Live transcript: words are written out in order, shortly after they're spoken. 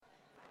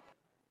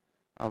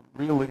I'm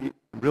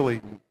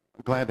really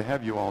glad to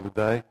have you all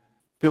today.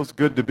 Feels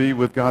good to be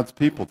with God's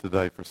people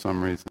today for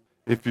some reason.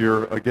 If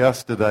you're a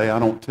guest today, I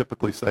don't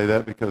typically say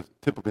that because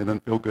typically it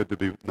doesn't feel good to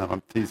be, no,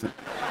 I'm teasing.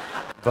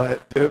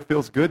 But it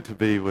feels good to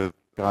be with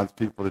God's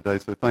people today.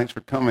 So thanks for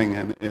coming,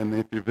 and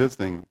if you're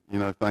visiting,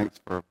 thanks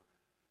for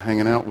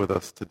hanging out with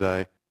us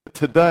today.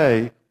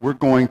 Today, we're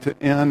going to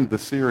end the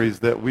series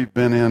that we've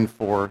been in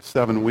for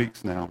 7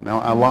 weeks now. Now,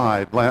 I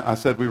lied. I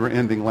said we were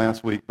ending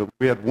last week, but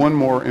we had one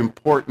more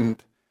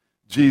important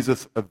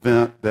Jesus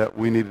event that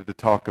we needed to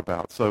talk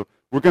about. So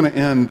we're going to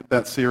end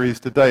that series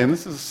today. And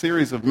this is a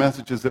series of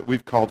messages that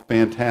we've called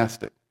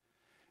Fantastic.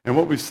 And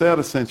what we've said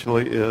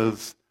essentially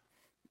is,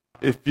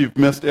 if you've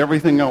missed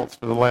everything else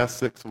for the last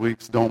 6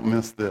 weeks, don't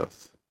miss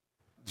this.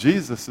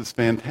 Jesus is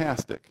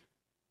fantastic.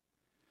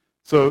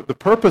 So the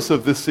purpose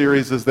of this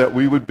series is that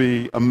we would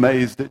be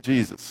amazed at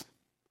Jesus.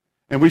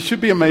 And we should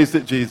be amazed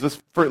at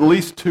Jesus for at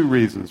least 2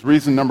 reasons.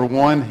 Reason number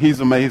 1, he's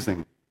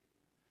amazing.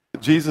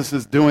 Jesus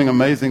is doing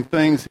amazing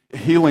things,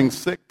 healing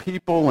sick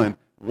people and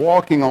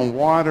walking on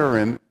water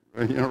and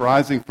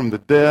rising from the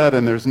dead,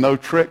 and there's no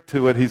trick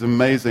to it. He's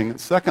amazing.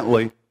 And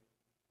secondly,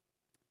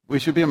 we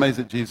should be amazed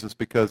at Jesus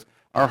because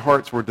our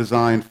hearts were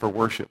designed for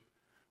worship.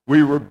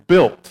 We were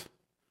built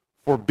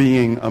for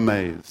being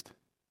amazed.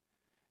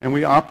 And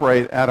we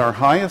operate at our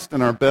highest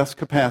and our best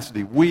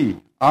capacity. We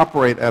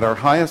operate at our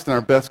highest and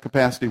our best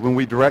capacity when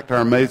we direct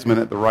our amazement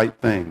at the right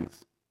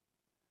things.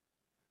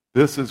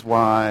 This is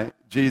why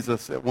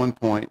Jesus at one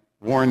point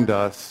warned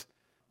us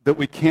that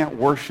we can't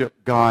worship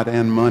God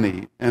and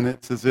money. And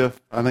it's as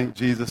if, I think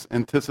Jesus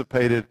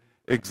anticipated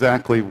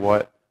exactly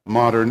what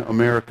modern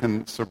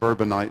American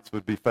suburbanites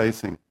would be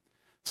facing.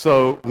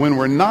 So when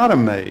we're not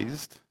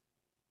amazed,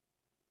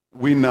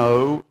 we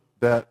know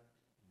that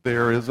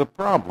there is a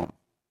problem.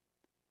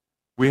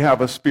 We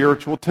have a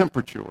spiritual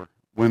temperature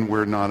when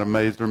we're not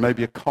amazed, or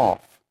maybe a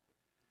cough.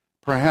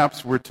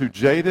 Perhaps we're too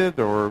jaded,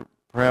 or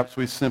perhaps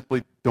we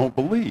simply don't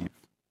believe.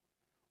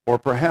 Or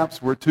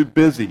perhaps we're too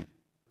busy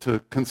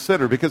to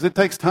consider, because it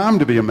takes time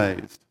to be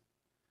amazed.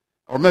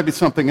 Or maybe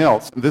something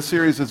else. This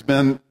series has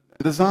been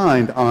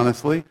designed,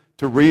 honestly,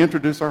 to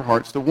reintroduce our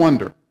hearts to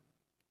wonder.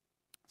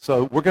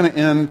 So we're going to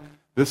end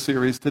this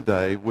series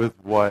today with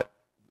what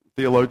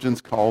theologians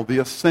call the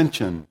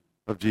ascension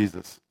of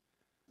Jesus.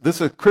 This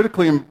is a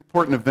critically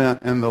important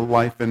event in the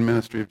life and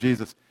ministry of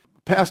Jesus.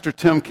 Pastor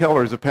Tim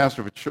Keller is a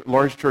pastor of a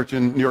large church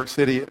in New York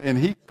City, and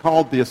he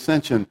called the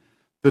ascension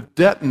the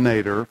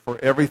detonator for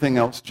everything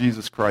else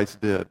Jesus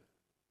Christ did.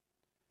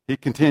 He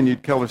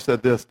continued, Keller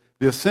said this,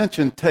 the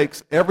ascension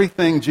takes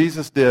everything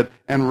Jesus did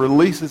and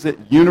releases it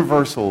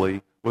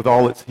universally with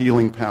all its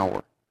healing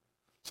power.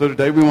 So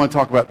today we want to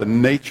talk about the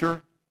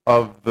nature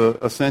of the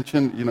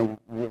ascension,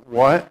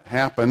 what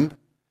happened,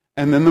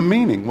 and then the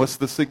meaning, what's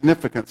the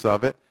significance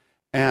of it.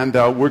 And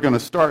we're going to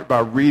start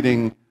by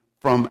reading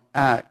from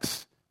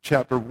Acts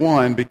chapter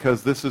 1,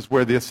 because this is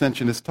where the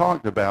ascension is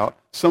talked about.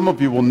 Some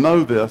of you will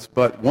know this,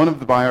 but one of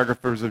the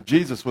biographers of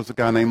Jesus was a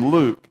guy named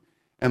Luke.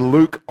 And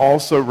Luke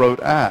also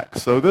wrote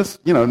Acts. So this,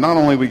 not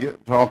only we get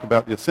to talk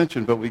about the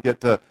ascension, but we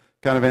get to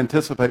kind of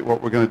anticipate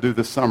what we're going to do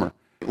this summer.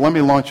 Let me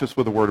launch us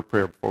with a word of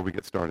prayer before we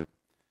get started.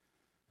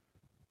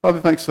 Father,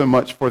 thanks so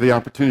much for the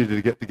opportunity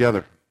to get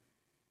together.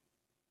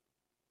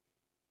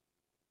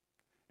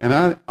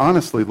 And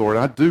honestly, Lord,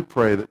 I do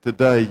pray that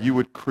today you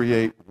would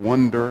create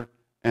wonder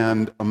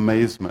and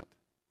amazement.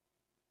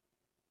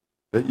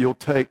 That you'll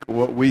take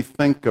what we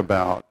think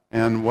about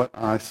and what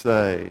I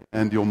say,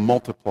 and you'll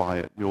multiply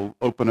it. You'll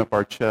open up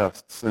our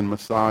chests and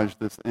massage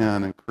this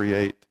in and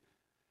create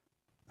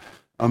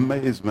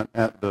amazement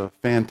at the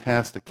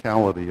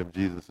fantasticality of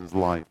Jesus'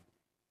 life.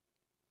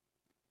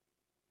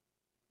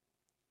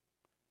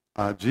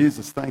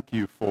 Jesus, thank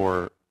you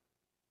for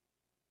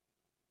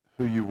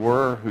who you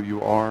were, who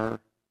you are,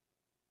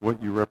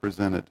 what you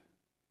represented.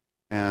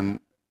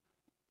 And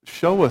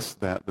show us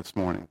that this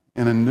morning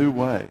in a new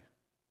way.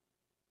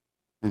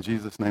 In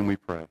Jesus' name we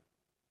pray.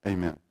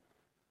 Amen.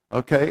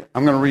 Okay,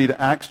 I'm going to read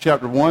Acts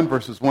chapter 1,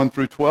 verses 1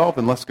 through 12,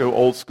 and let's go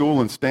old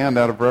school and stand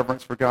out of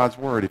reverence for God's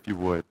word, if you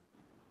would.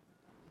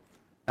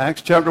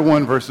 Acts chapter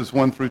 1, verses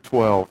 1 through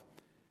 12.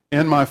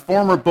 In my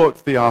former book,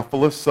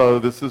 Theophilus, so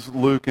this is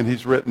Luke, and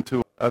he's written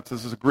to us,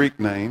 this is a Greek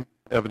name,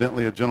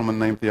 evidently a gentleman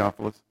named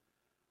Theophilus.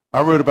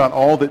 I wrote about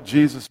all that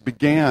Jesus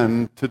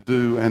began to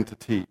do and to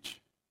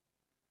teach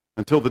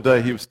until the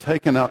day he was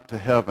taken up to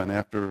heaven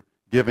after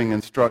giving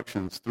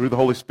instructions through the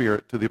Holy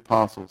Spirit to the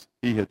apostles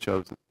he had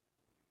chosen.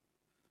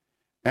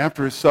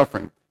 After his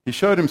suffering, he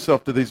showed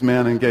himself to these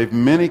men and gave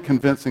many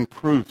convincing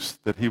proofs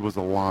that he was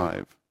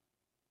alive.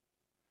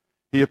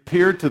 He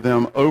appeared to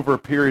them over a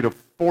period of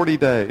 40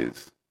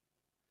 days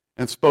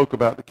and spoke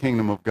about the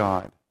kingdom of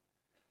God.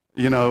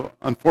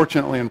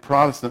 Unfortunately, in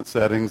Protestant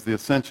settings, the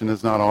ascension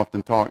is not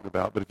often talked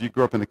about. But if you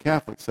grew up in a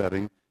Catholic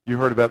setting, you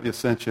heard about the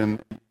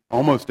ascension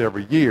almost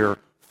every year.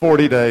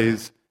 40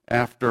 days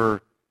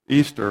after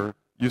Easter,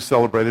 you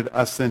celebrated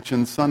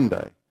Ascension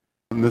Sunday.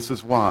 And this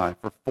is why.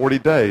 For 40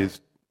 days,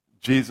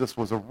 Jesus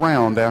was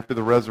around after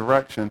the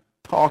resurrection,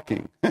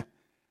 talking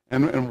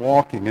and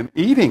walking and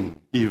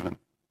eating even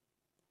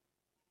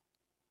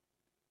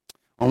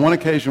On one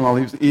occasion while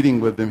he was eating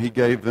with them, he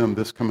gave them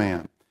this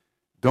command.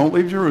 Don't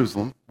leave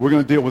Jerusalem. We're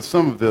going to deal with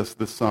some of this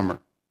summer.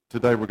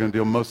 Today we're going to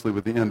deal mostly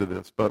with the end of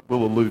this, but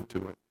we'll allude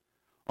to it.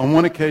 On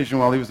one occasion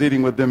while he was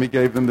eating with them, he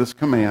gave them this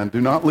command.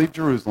 Do not leave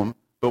Jerusalem,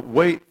 but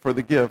wait for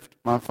the gift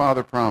my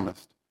Father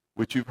promised,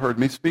 which you've heard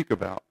me speak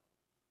about.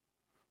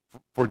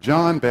 For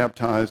John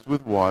baptized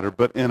with water,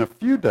 but in a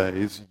few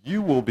days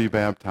you will be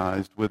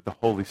baptized with the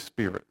Holy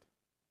Spirit.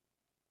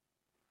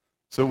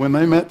 So when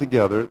they met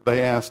together,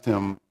 they asked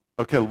him,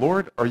 okay,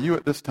 Lord, are you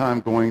at this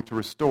time going to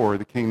restore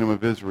the kingdom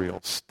of Israel?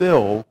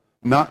 Still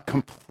not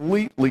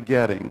completely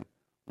getting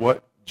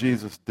what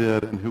Jesus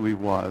did and who he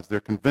was. They're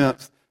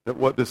convinced that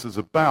what this is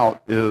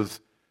about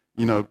is,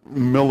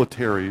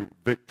 military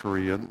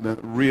victory and the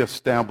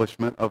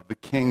reestablishment of the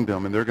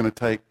kingdom, and they're going to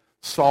take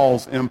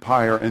Saul's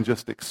empire and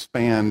just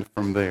expand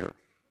from there.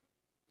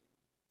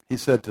 He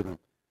said to them,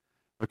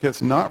 okay,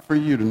 it's not for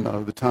you to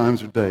know the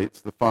times or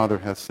dates the Father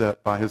has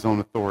set by his own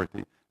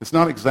authority. It's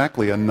not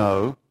exactly a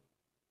no,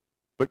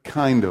 but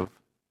kind of.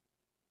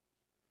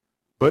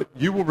 But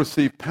you will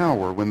receive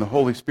power when the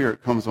Holy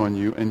Spirit comes on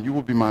you, and you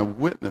will be my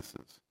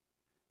witnesses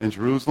in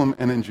Jerusalem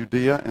and in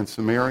Judea and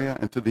Samaria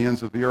and to the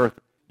ends of the earth.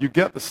 You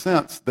get the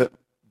sense that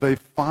they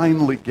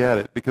finally get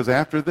it, because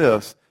after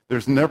this,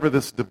 there's never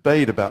this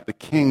debate about the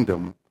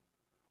kingdom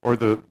or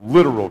the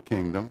literal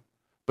kingdom,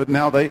 but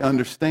now they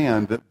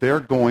understand that they're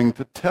going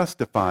to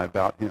testify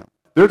about him.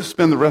 They're to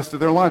spend the rest of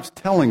their lives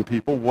telling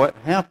people what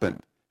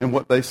happened and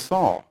what they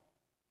saw.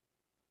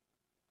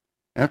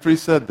 After he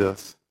said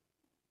this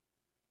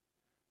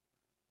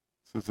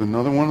is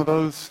another one of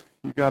those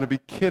you got to be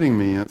kidding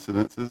me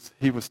incidences.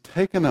 He was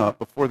taken up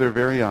before their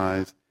very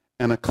eyes,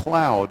 and a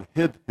cloud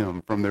hid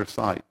him from their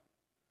sight.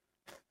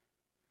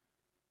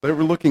 They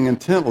were looking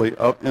intently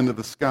up into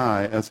the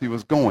sky as he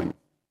was going,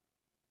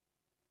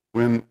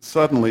 when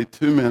suddenly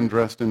 2 men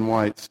dressed in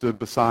white stood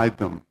beside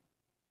them.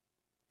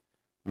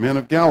 Men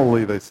of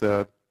Galilee, they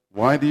said,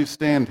 why do you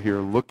stand here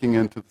looking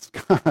into the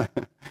sky?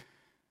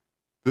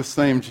 This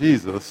same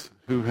Jesus,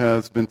 who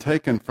has been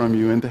taken from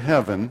you into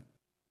heaven,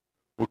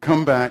 will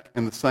come back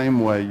in the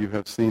same way you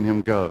have seen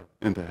him go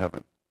into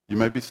heaven. You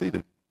may be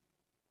seated.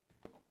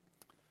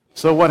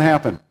 So what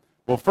happened?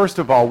 Well, first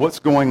of all, what's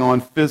going on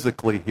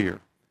physically here?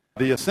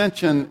 The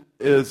ascension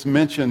is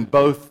mentioned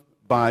both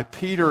by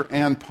Peter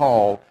and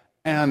Paul,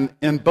 and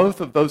in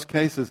both of those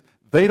cases,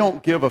 they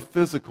don't give a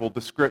physical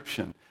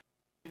description.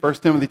 1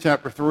 Timothy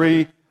chapter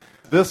 3,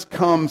 this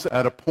comes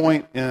at a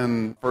point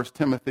in 1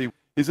 Timothy.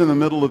 He's in the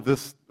middle of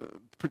this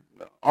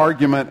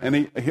argument, and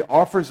he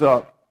offers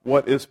up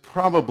what is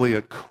probably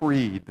a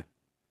creed.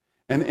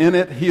 And in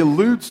it, he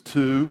alludes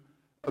to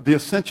the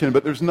ascension,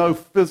 but there's no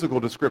physical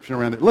description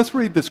around it. Let's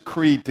read this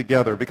creed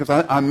together, because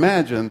I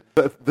imagine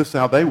that this is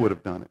how they would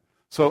have done it.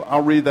 So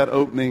I'll read that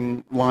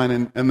opening line,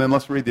 and then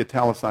let's read the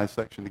italicized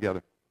section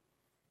together.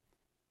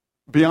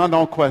 Beyond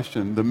all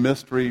question, the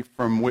mystery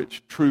from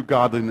which true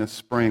godliness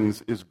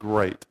springs is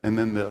great. And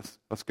then this,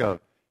 let's go.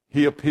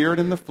 He appeared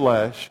in the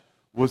flesh,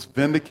 was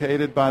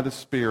vindicated by the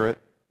Spirit,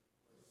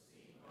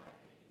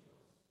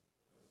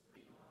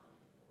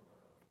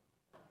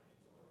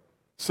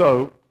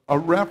 so a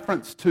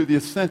reference to the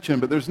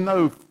ascension, but there's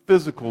no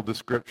physical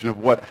description of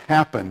what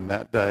happened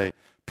that day.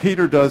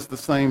 Peter does the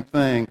same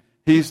thing.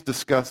 He's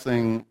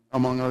discussing,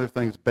 among other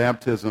things,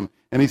 baptism.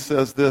 And he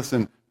says this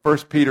in 1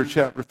 Peter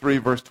chapter 3,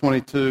 verse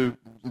 22,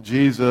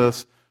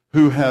 Jesus,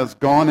 who has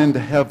gone into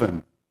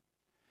heaven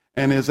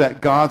and is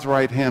at God's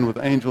right hand with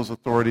angels,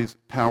 authorities,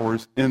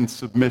 powers in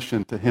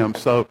submission to him.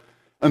 So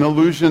an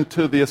allusion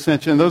to the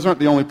ascension. Those aren't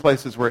the only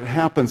places where it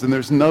happens, and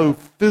there's no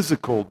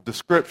physical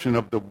description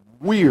of the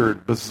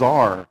weird,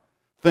 bizarre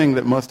thing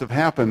that must have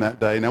happened that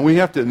day. Now, we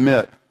have to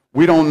admit,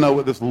 we don't know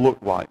what this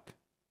looked like.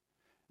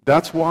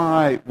 That's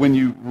why when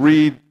you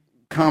read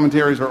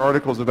commentaries or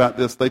articles about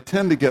this, they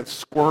tend to get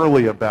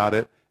squirrely about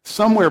it.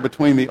 Somewhere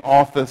between the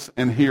office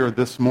and here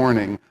this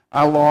morning,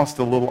 I lost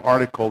a little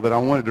article that I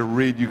wanted to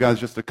read you guys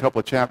just a couple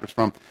of chapters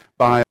from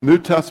by a New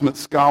Testament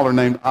scholar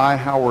named I.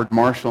 Howard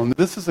Marshall. And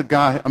this is a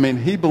guy,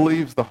 he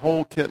believes the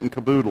whole kit and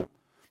caboodle.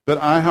 But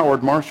I.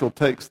 Howard Marshall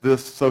takes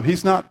this, so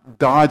he's not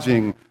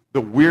dodging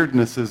the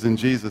weirdnesses in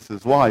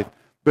Jesus' life,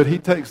 but he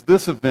takes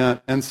this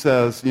event and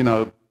says,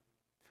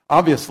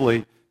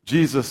 obviously,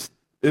 Jesus,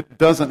 it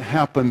doesn't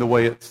happen the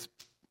way it's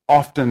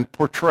often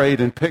portrayed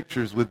in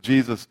pictures with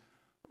Jesus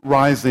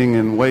rising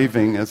and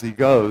waving as he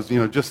goes,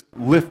 just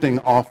lifting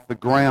off the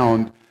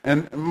ground.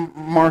 And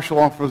Marshall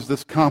offers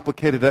this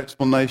complicated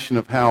explanation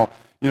of how,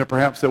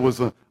 perhaps there was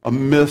a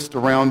mist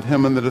around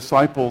him and the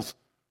disciples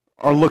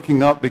are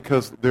looking up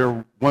because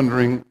they're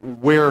wondering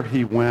where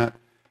he went.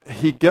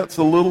 He gets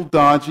a little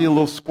dodgy, a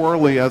little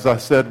squirrely, as I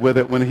said, with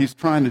it when he's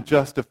trying to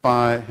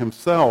justify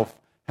himself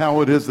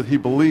how it is that he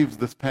believes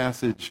this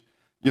passage,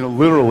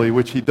 literally,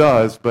 which he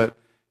does, but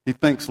he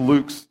thinks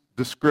Luke's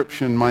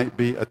description might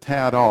be a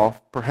tad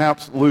off.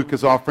 Perhaps Luke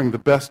is offering the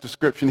best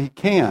description he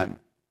can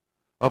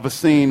of a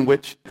scene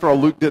which, after all,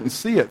 Luke didn't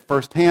see it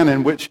firsthand,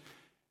 in which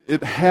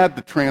it had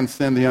to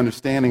transcend the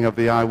understanding of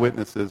the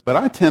eyewitnesses. But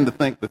I tend to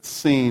think the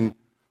scene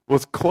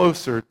was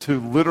closer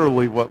to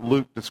literally what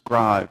Luke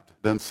described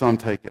than some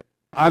take it.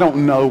 I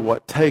don't know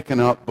what taken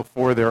up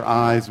before their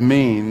eyes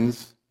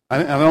means.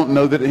 I don't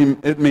know that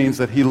it means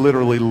that he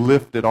literally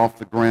lifted off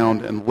the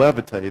ground and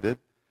levitated.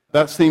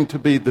 That seemed to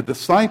be the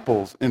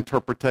disciples'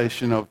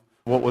 interpretation of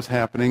what was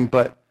happening,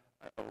 but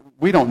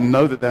we don't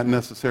know that that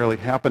necessarily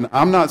happened.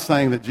 I'm not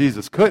saying that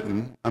Jesus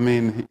couldn't. I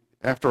mean,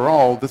 after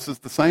all, this is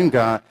the same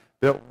guy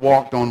that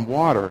walked on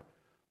water.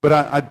 But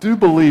I do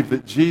believe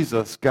that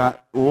Jesus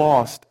got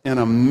lost in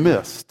a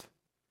mist,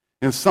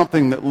 in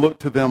something that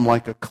looked to them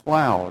like a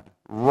cloud,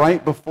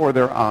 right before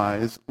their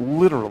eyes,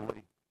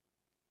 literally.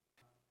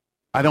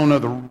 I don't know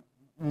the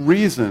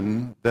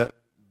reason that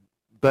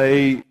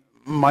they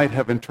might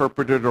have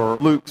interpreted, or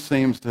Luke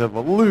seems to have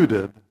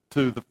alluded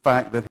to the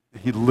fact that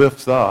he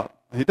lifts up.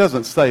 He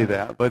doesn't say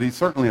that, but he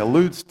certainly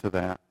alludes to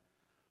that.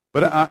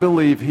 But I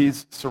believe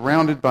he's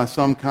surrounded by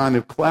some kind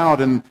of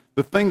cloud, and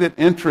the thing that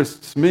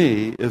interests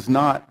me is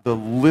not the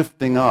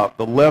lifting up,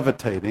 the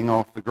levitating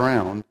off the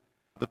ground.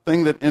 The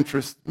thing that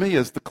interests me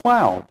is the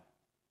cloud.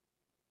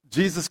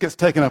 Jesus gets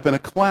taken up in a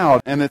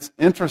cloud, and it's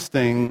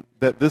interesting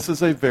that this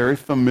is a very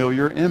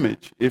familiar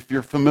image, if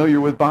you're familiar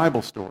with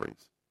Bible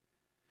stories.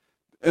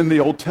 In the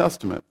Old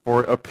Testament,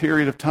 for a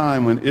period of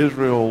time when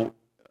Israel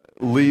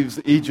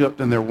leaves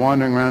Egypt and they're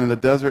wandering around in the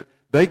desert,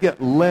 they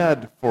get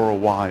led for a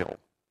while.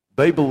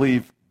 They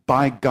believe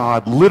by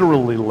God,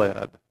 literally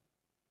led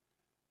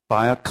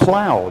by a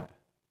cloud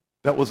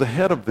that was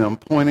ahead of them,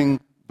 pointing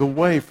the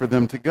way for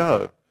them to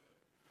go.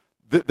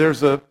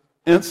 There's an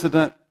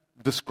incident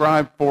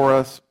described for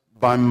us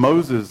by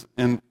Moses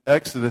in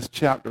Exodus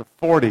chapter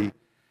 40.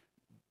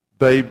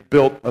 They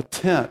built a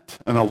tent,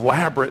 an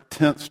elaborate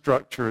tent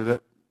structure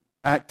that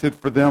acted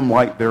for them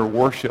like their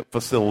worship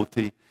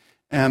facility.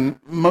 And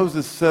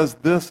Moses says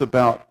this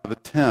about the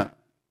tent.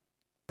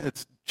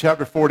 It's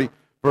chapter 40,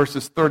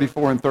 verses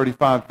 34 and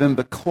 35. Then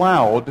the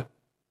cloud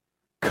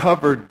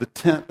covered the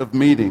tent of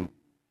meeting,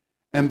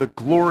 and the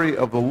glory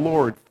of the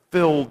Lord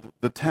filled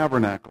the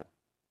tabernacle.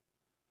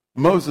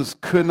 Moses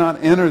could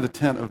not enter the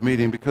tent of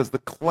meeting because the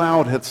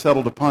cloud had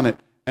settled upon it,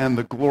 and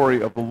the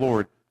glory of the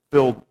Lord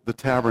filled the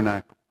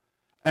tabernacle.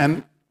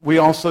 And we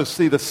also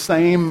see the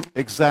same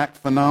exact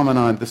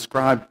phenomenon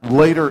described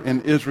later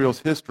in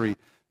Israel's history.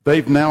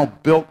 They've now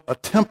built a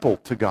temple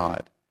to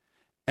God.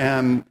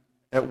 And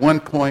at one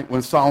point,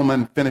 when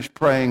Solomon finished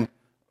praying,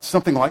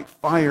 something like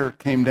fire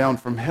came down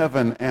from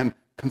heaven and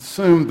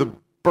consumed the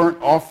burnt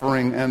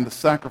offering and the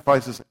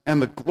sacrifices,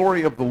 and the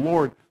glory of the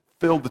Lord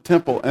filled the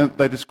temple. And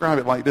they describe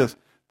it like this: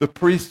 the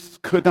priests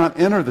could not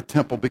enter the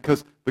temple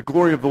because the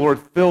glory of the Lord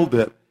filled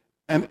it,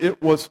 and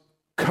it was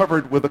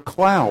covered with a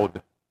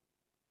cloud.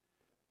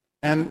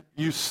 And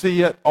you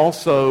see it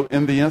also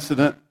in the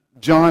incident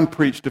John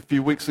preached a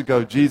few weeks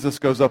ago. Jesus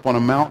goes up on a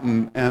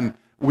mountain, and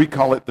we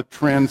call it the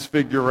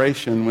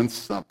Transfiguration, when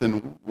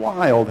something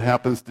wild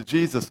happens to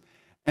Jesus.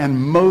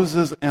 And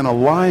Moses and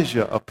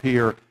Elijah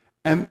appear,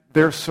 and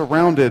they're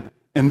surrounded,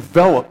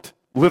 enveloped,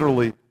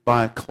 literally,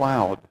 by a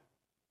cloud.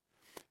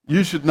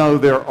 You should know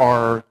there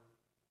are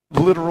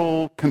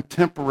literal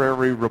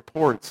contemporary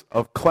reports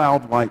of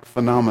cloud-like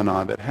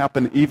phenomena that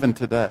happen even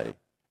today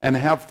and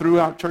have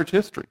throughout church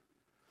history.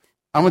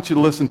 I want you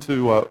to listen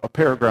to a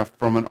paragraph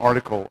from an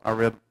article I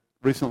read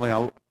recently.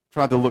 I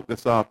tried to look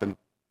this up, and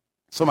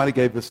somebody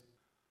gave this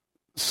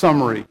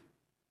summary.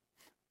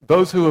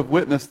 Those who have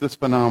witnessed this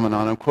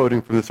phenomenon, I'm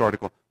quoting from this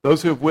article,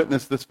 those who have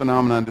witnessed this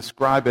phenomenon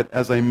describe it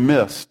as a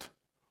mist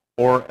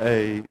or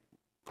a,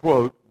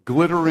 quote,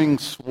 glittering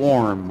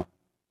swarm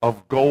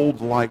of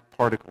gold-like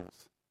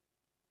particles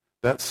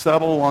that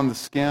settle on the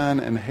skin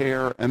and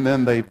hair, and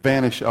then they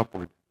vanish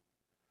upward.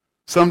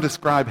 Some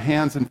describe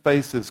hands and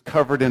faces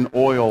covered in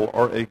oil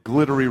or a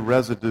glittery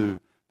residue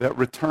that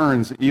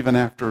returns even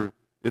after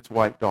it's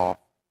wiped off.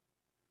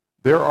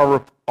 There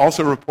are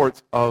also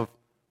reports of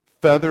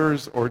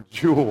feathers or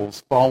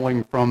jewels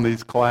falling from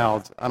these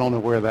clouds. I don't know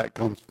where that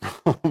comes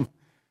from.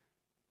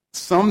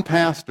 Some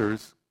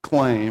pastors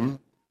claim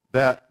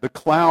that the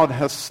cloud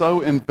has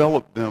so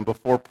enveloped them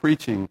before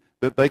preaching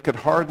that they could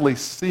hardly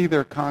see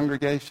their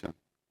congregation.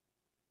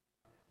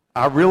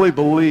 I really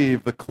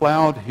believe the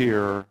cloud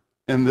here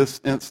in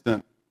this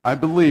instant, I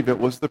believe it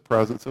was the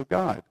presence of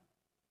God.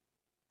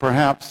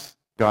 Perhaps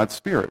God's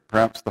Spirit,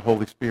 perhaps the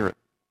Holy Spirit.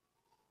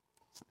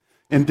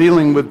 In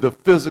dealing with the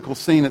physical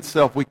scene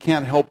itself, we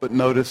can't help but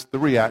notice the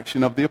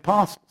reaction of the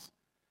apostles.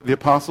 The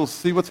apostles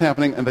see what's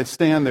happening, and they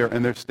stand there,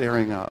 and they're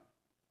staring up.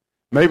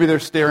 Maybe they're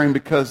staring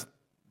because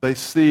they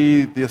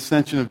see the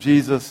ascension of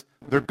Jesus.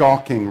 They're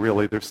gawking,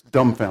 really. They're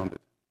dumbfounded.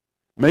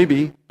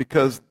 Maybe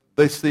because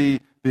they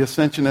see the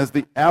ascension as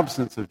the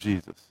absence of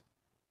Jesus.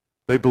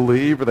 They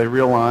believe or they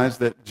realize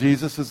that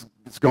Jesus has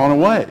gone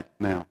away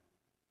now.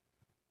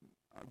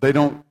 They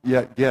don't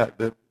yet get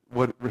that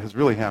what has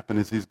really happened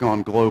is he's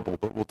gone global,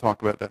 but we'll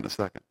talk about that in a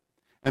second.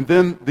 And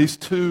then these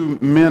two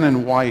men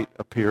in white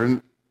appear,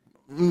 and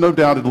no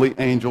doubtedly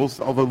angels,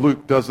 although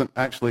Luke doesn't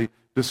actually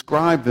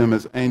describe them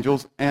as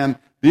angels. And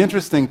the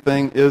interesting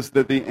thing is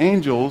that the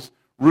angels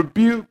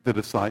rebuke the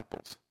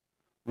disciples.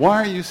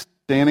 Why are you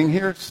standing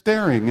here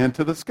staring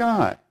into the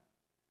sky.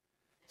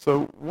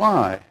 So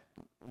why?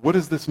 What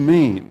does this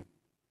mean?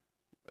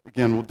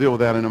 Again, we'll deal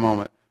with that in a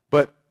moment.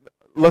 But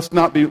let's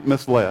not be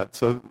misled.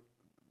 So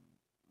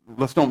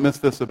let's don't miss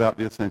this about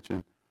the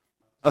ascension.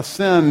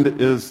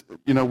 Ascend is,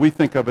 we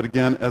think of it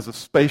again as a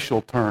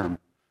spatial term,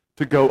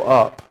 to go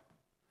up.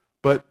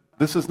 But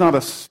this is not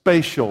a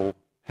spatial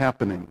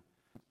happening.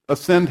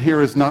 Ascend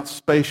here is not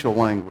spatial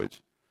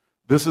language.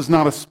 This is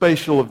not a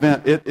spatial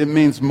event. It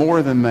means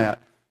more than that.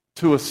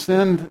 To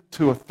ascend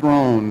to a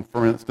throne,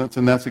 for instance,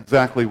 and that's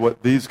exactly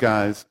what these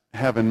guys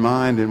have in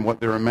mind and what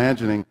they're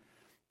imagining.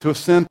 To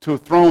ascend to a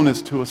throne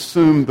is to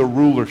assume the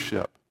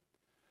rulership.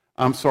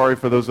 I'm sorry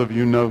for those of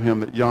you who know him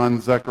that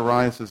Jan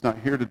Zacharias is not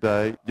here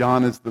today.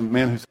 Jan is the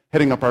man who's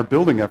heading up our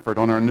building effort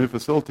on our new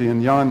facility,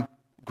 and Jan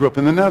grew up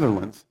in the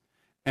Netherlands.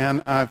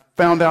 And I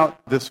found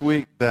out this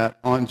week that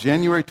on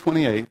January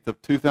 28th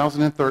of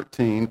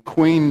 2013,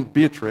 Queen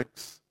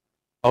Beatrix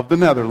of the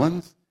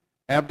Netherlands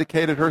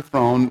abdicated her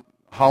throne.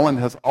 Holland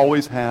has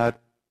always had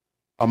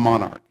a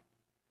monarch.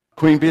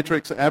 Queen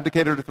Beatrix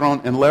abdicated her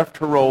throne and left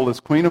her role as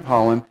Queen of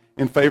Holland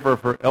in favor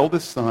of her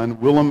eldest son,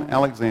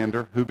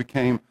 Willem-Alexander, who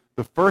became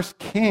the first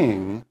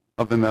king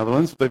of the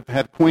Netherlands. They've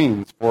had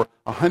queens for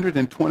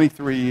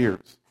 123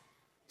 years.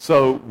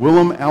 So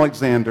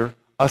Willem-Alexander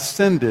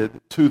ascended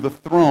to the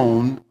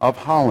throne of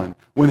Holland.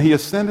 When he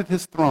ascended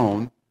his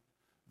throne,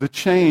 the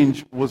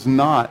change was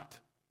not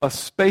a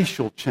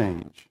spatial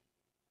change.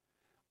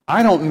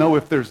 I don't know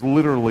if there's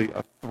literally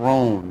a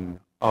throne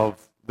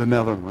of the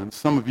Netherlands.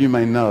 Some of you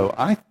may know.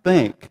 I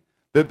think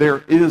that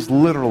there is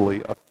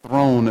literally a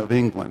throne of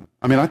England.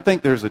 I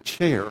think there's a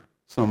chair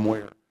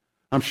somewhere.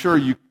 I'm sure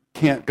you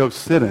can't go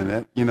sit in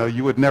it.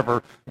 You would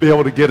never be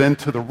able to get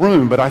into the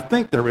room, but I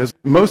think there is.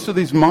 Most of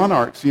these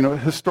monarchs,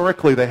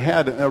 historically they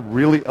had a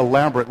really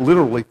elaborate,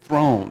 literally,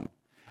 throne.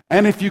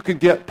 And if you could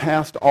get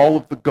past all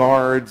of the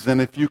guards,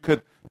 and if you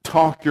could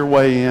talk your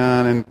way in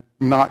and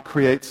not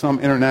create some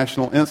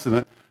international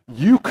incident,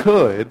 you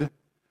could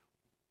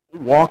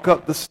walk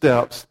up the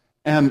steps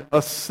and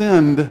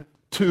ascend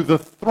to the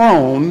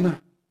throne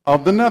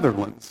of the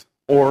Netherlands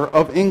or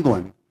of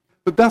England.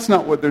 But that's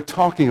not what they're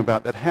talking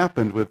about that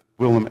happened with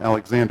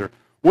Willem-Alexander.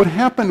 What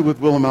happened with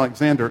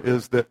Willem-Alexander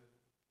is that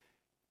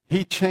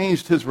he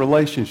changed his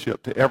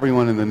relationship to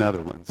everyone in the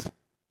Netherlands.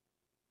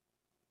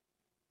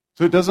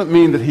 So it doesn't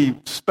mean that he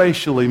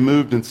spatially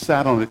moved and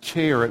sat on a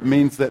chair. It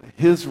means that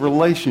his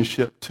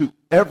relationship to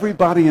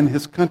everybody in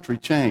his country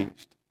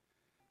changed.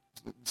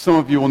 Some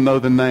of you will know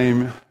the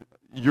name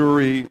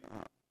Yuri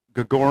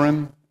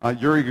Gagarin.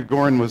 Yuri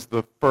Gagarin was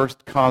the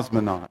first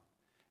cosmonaut.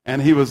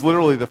 And he was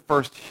literally the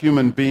first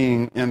human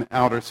being in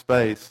outer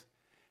space.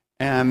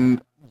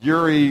 And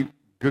Yuri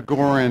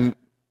Gagarin,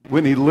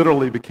 when he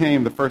literally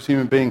became the first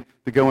human being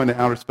to go into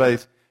outer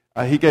space,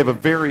 he gave a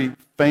very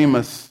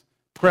famous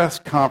press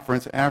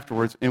conference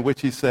afterwards in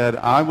which he said,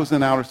 I was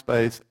in outer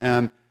space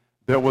and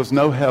there was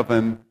no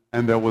heaven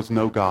and there was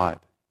no God.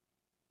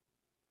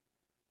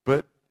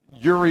 But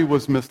Yuri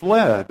was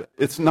misled.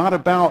 It's not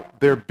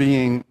about there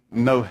being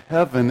no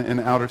heaven in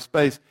outer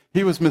space.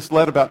 He was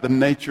misled about the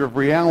nature of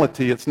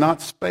reality. It's not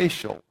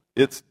spatial.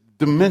 It's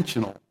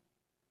dimensional.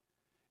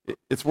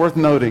 It's worth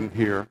noting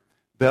here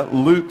that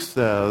Luke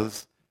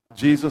says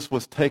Jesus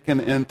was taken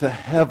into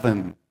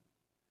heaven.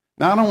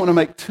 Now, I don't want to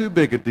make too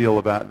big a deal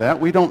about that.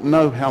 We don't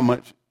know how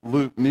much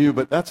Luke knew,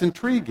 but that's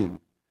intriguing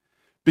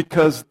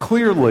because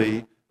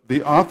clearly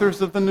the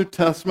authors of the New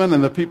Testament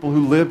and the people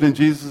who lived in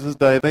Jesus'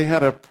 day, they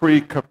had a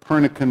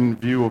pre-Copernican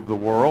view of the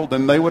world,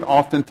 and they would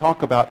often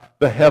talk about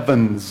the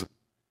heavens.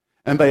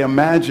 And they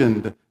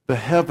imagined the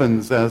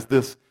heavens as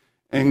this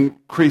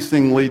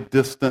increasingly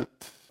distant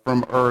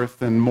from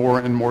earth and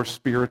more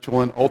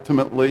spiritual. And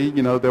ultimately,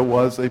 there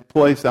was a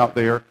place out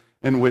there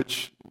in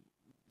which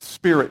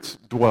spirits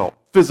dwelt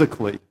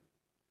physically.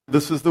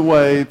 This is the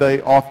way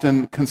they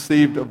often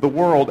conceived of the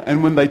world.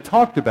 And when they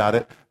talked about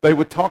it, they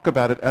would talk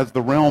about it as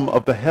the realm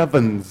of the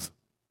heavens.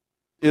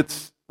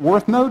 It's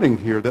worth noting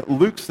here that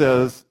Luke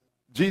says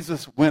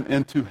Jesus went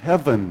into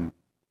heaven,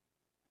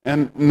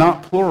 and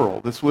not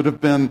plural. This would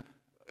have been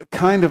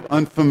kind of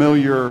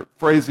unfamiliar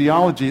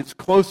phraseology. It's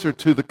closer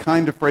to the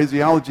kind of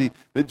phraseology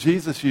that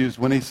Jesus used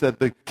when he said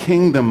the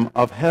kingdom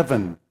of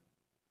heaven.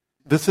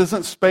 This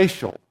isn't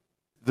spatial.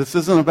 This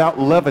isn't about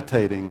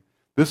levitating.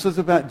 This is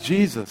about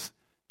Jesus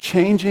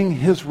changing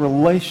his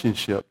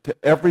relationship to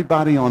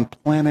everybody on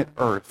planet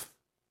Earth.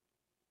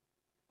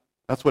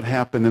 That's what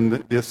happened in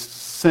the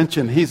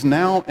ascension. He's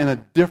now in a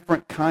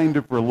different kind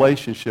of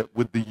relationship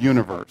with the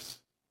universe.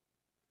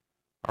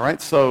 All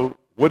right, so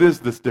what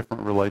is this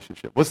different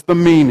relationship? What's the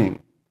meaning?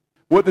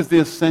 What does the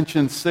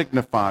ascension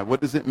signify?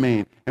 What does it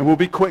mean? And we'll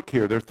be quick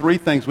here. There are three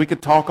things. We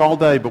could talk all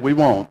day, but we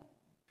won't.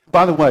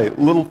 By the way,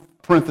 little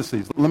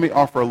parentheses. Let me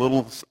offer a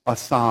little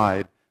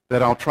aside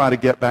that I'll try to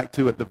get back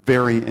to at the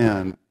very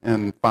end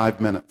in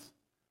 5 minutes.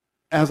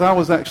 as I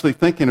was actually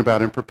thinking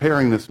about and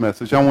preparing this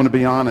message, I want to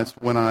be honest,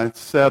 when I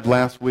said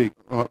last week,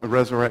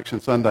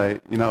 Resurrection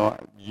Sunday, you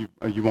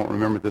won't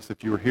remember this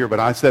if you were here, but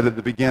I said at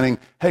the beginning,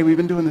 hey, we've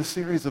been doing this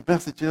series of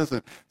messages,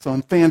 and it's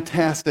on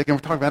fantastic, and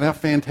we're talking about how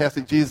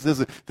fantastic Jesus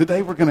is.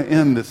 Today we're going to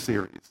end this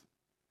series.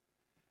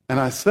 And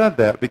I said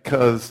that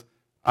because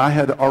I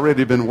had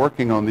already been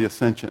working on the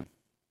ascension.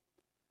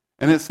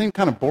 And it seemed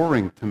kind of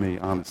boring to me,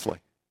 honestly.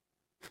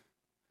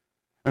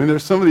 I mean,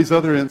 there's some of these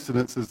other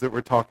incidences that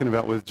we're talking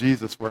about with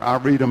Jesus where I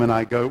read them and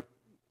I go,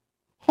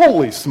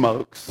 holy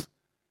smokes.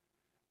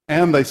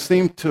 And they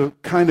seem to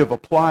kind of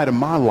apply to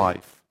my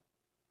life.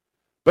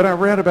 But I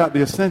read about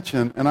the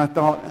ascension and I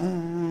thought,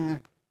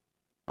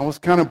 I was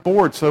kind of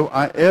bored, so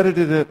I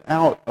edited it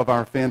out of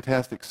our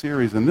fantastic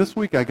series. And this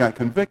week I got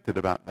convicted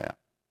about that.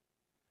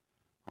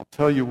 I'll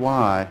tell you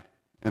why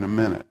in a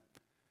minute.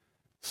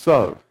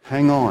 So,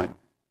 hang on.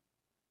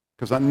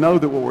 Because I know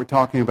that what we're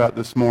talking about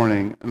this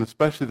morning, and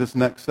especially this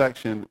next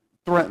section,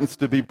 threatens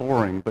to be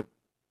boring, but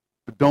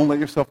don't let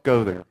yourself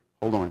go there.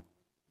 Hold on.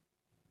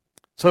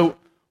 So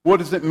what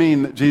does it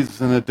mean that Jesus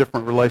is in a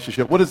different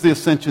relationship? What does the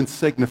ascension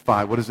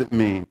signify? What does it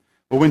mean?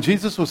 Well, when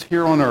Jesus was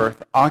here on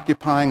earth,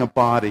 occupying a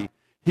body,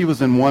 he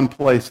was in one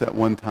place at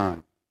one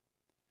time.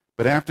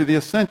 But after the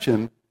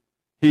ascension,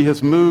 he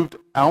has moved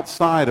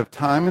outside of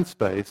time and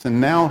space,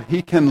 and now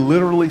he can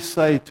literally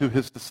say to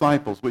his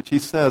disciples, which he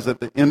says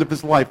at the end of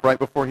his life right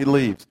before he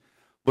leaves,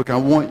 look, I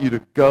want you to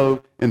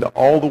go into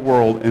all the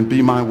world and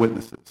be my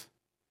witnesses.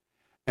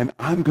 And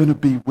I'm going to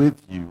be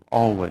with you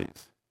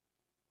always.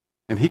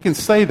 And he can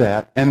say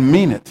that and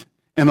mean it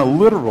in a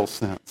literal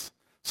sense.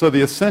 So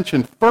the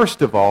ascension,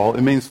 first of all,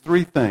 it means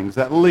three things,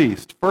 at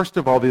least. First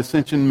of all, the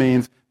ascension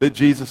means that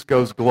Jesus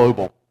goes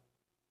global.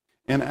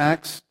 In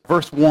Acts,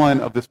 verse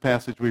 1 of this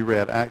passage we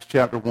read, Acts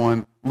chapter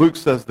 1, Luke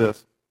says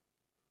this,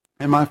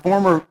 in my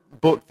former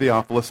book,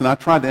 Theophilus, and I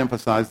tried to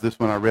emphasize this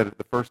when I read it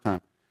the first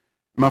time,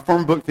 in my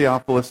former book,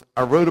 Theophilus,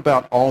 I wrote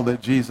about all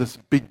that Jesus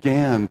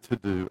began to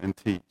do and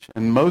teach.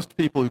 And most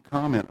people who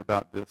comment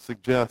about this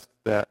suggest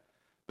that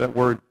that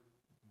word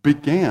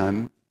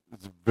began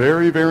is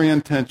very, very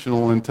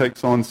intentional and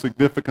takes on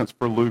significance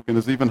for Luke and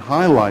is even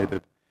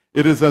highlighted.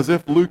 It is as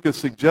if Luke is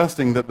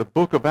suggesting that the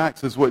book of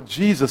Acts is what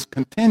Jesus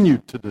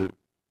continued to do.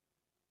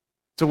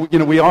 So,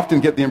 we often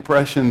get the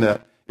impression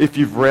that if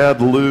you've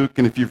read Luke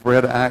and if you've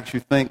read Acts,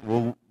 you think,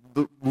 well,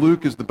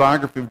 Luke is the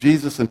biography of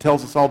Jesus and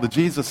tells us all the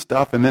Jesus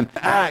stuff, and then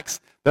Acts,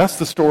 that's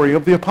the story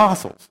of the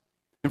apostles.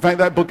 In fact,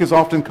 that book is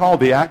often called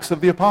the Acts of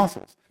the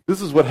Apostles.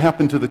 This is what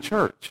happened to the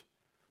church.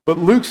 But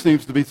Luke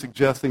seems to be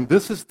suggesting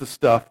this is the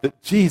stuff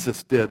that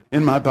Jesus did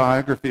in my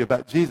biography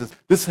about Jesus.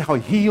 This is how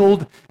he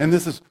healed, and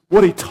this is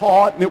what he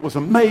taught, and it was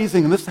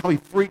amazing, and this is how he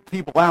freaked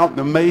people out and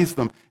amazed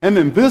them. And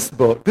then this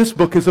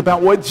book is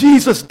about what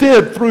Jesus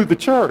did through the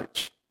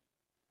church,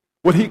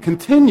 what he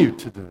continued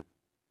to do,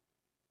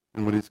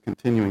 and what he's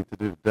continuing to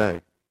do today.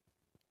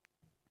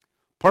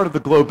 Part of the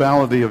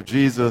globality of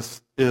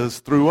Jesus is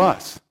through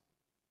us.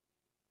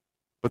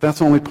 But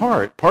that's only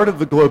part. Part of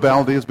the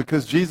globality is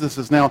because Jesus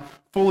is now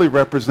fully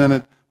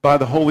represented by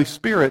the Holy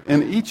Spirit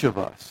in each of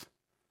us.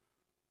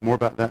 More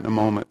about that in a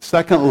moment.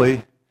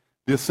 Secondly,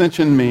 the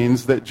ascension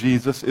means that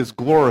Jesus is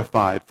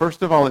glorified.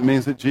 First of all, it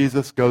means that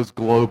Jesus goes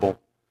global.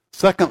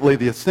 Secondly,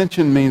 the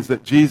ascension means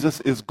that Jesus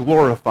is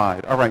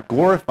glorified. All right,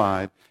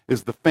 glorified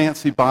is the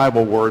fancy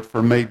Bible word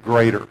for made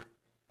greater.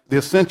 The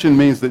ascension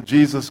means that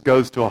Jesus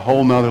goes to a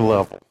whole nother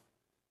level.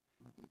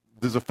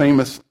 There's a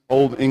famous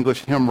old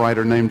English hymn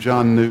writer named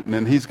John Newton,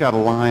 and he's got a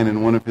line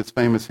in one of his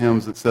famous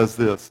hymns that says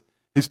this.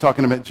 He's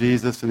talking about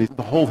Jesus, and he's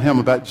the whole hymn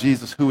about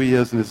Jesus, who he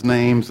is and his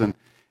names, and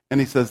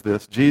he says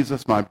this,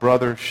 Jesus, my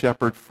brother,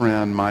 shepherd,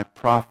 friend, my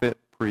prophet,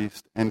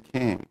 priest, and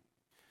king.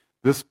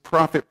 This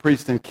prophet,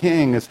 priest, and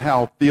king is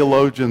how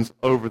theologians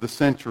over the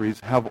centuries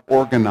have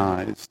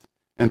organized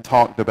and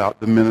talked about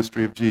the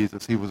ministry of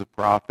Jesus. He was a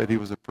prophet, he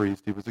was a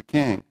priest, he was a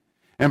king.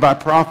 And by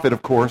prophet,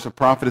 of course, a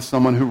prophet is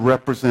someone who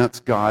represents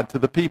God to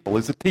the people,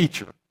 is a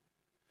teacher.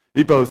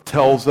 He both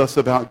tells us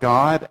about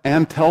God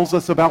and tells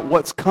us about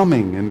what's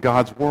coming in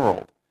God's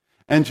world.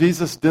 And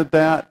Jesus did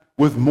that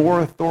with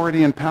more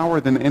authority and power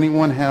than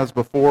anyone has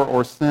before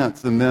or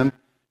since. And then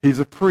he's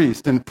a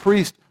priest, and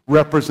priest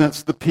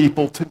represents the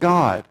people to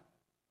God,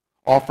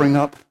 offering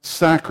up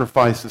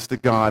sacrifices to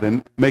God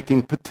and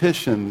making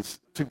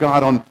petitions to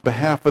God on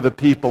behalf of the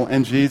people.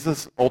 And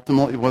Jesus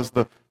ultimately was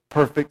the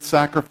perfect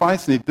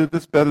sacrifice, and he did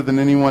this better than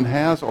anyone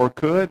has or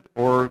could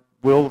or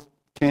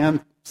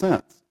can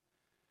since.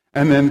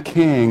 And then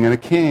king, and a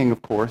king,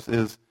 of course,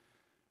 is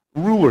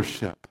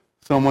rulership,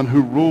 someone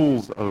who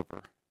rules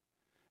over.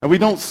 And we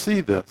don't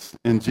see this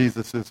in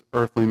Jesus'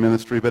 earthly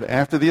ministry, but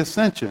after the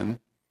ascension,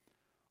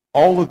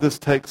 all of this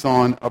takes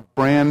on a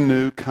brand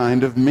new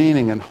kind of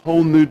meaning and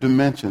whole new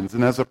dimensions.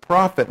 And as a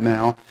prophet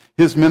now,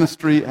 his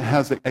ministry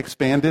has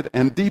expanded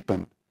and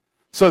deepened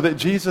so that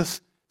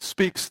Jesus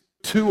speaks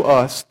to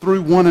us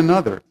through one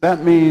another.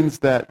 That means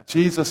that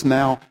Jesus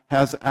now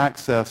has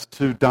access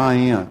to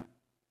Diane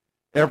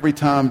every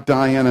time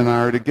Diane and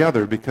I are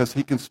together because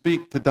he can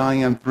speak to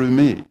Diane through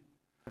me.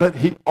 But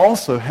he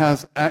also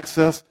has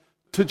access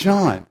to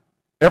John.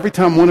 Every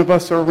time one of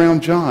us are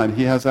around John,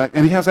 he has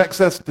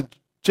access to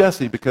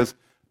Jesse because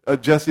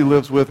Jesse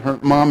lives with her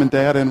mom and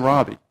dad and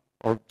Robbie,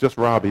 or just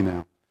Robbie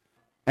now.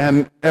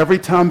 And every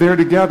time they're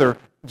together,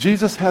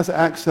 Jesus has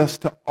access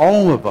to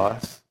all of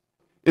us.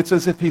 It's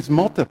as if he's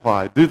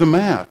multiplied. Do the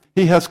math.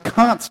 He has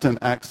constant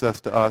access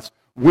to us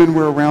when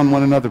we're around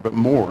one another, but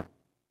more.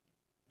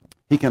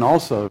 He can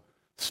also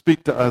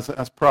speak to us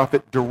as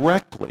prophet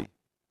directly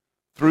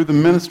through the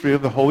ministry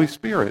of the Holy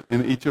Spirit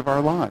in each of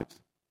our lives.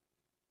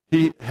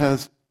 He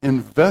has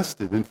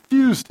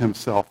infused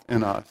himself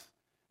in us,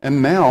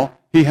 and now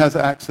he has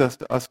access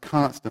to us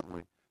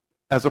constantly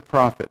as a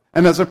prophet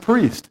and as a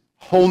priest,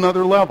 whole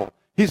nother level.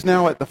 He's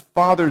now at the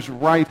Father's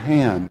right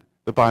hand,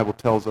 the Bible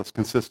tells us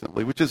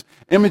consistently, which is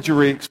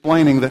imagery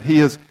explaining that he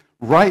is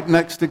right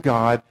next to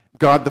God,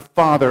 God the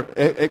Father,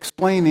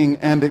 explaining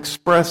and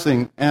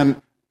expressing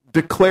and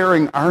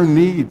declaring our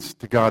needs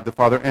to God the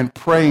Father and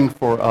praying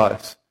for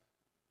us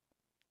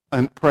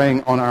and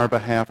praying on our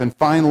behalf. And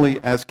finally,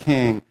 as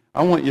king,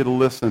 I want you to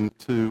listen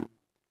to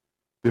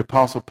the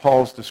Apostle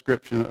Paul's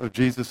description of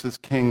Jesus'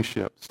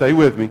 kingship. Stay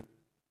with me.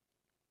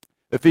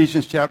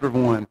 Ephesians chapter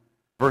 1,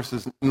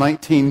 verses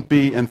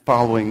 19b and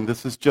following.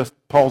 This is just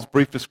Paul's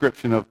brief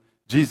description of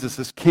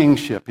Jesus'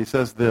 kingship. He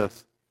says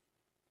this: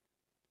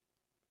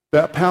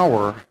 that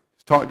power,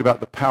 he's talked about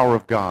the power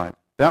of God.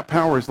 That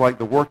power is like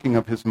the working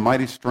of his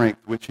mighty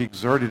strength, which he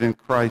exerted in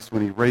Christ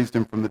when he raised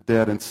him from the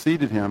dead and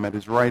seated him at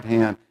his right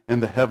hand in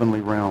the heavenly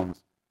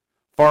realms,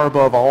 far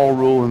above all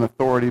rule and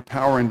authority,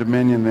 power and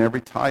dominion, and every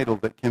title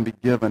that can be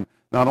given,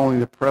 not only in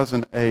the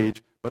present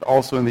age, but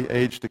also in the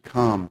age to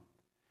come.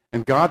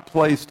 And God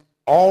placed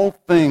all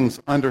things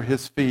under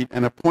his feet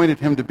and appointed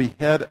him to be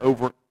head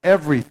over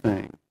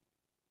everything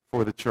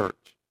for the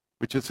church,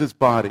 which is his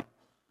body,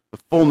 the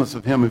fullness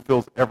of him who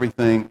fills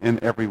everything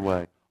in every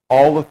way.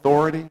 All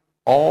authority,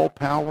 all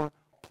power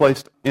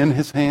placed in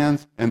his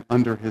hands and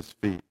under his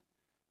feet.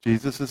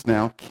 Jesus is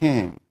now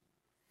king.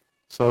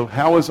 So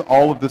how is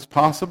all of this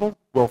possible?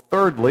 Well,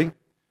 thirdly,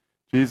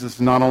 Jesus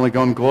is not only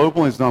gone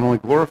global, he's not only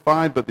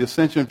glorified, but the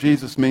ascension of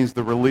Jesus means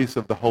the release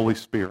of the Holy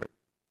Spirit,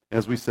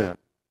 as we said.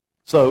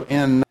 So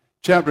in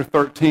chapter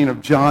 13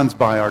 of John's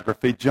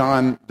biography,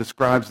 John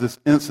describes this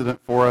incident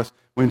for us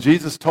when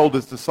Jesus told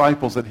his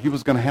disciples that he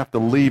was going to have to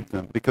leave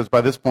them, because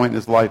by this point in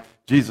his life,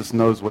 Jesus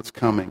knows what's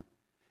coming.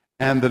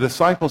 And the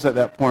disciples at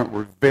that point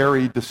were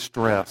very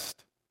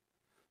distressed.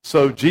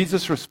 So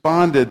Jesus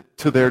responded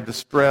to their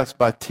distress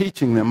by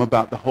teaching them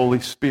about the Holy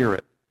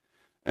Spirit.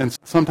 And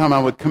sometime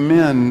I would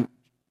commend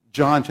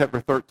John chapter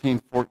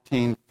 13,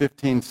 14,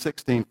 15,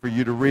 16 for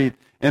you to read.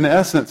 In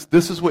essence,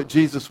 this is what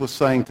Jesus was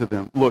saying to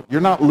them. Look,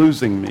 you're not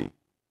losing me,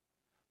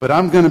 but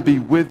I'm going to be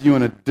with you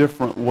in a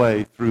different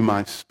way through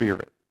my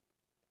Spirit.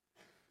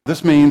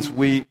 This means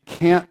we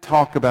can't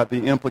talk about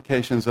the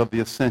implications of the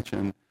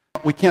ascension.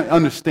 We can't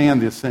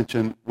understand the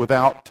ascension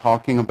without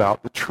talking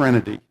about the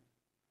Trinity.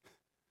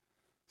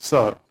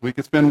 So, we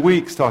could spend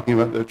weeks talking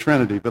about the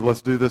Trinity, but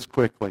let's do this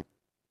quickly.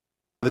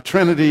 The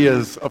Trinity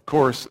is, of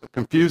course, a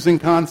confusing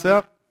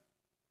concept.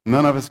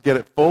 None of us get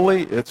it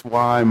fully. It's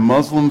why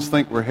Muslims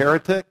think we're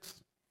heretics.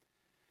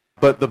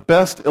 But the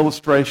best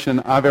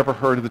illustration I've ever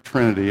heard of the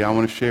Trinity I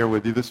want to share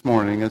with you this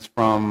morning is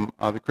from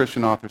the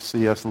Christian author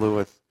C.S.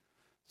 Lewis.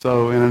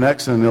 So, in an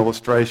excellent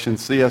illustration,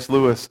 C.S.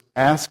 Lewis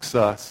asks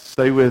us,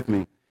 stay with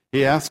me,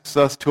 he asks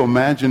us to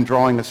imagine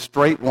drawing a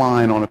straight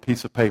line on a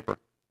piece of paper.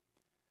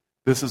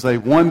 This is a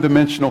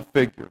one-dimensional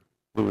figure,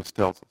 Lewis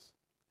tells us.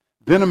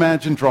 Then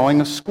imagine drawing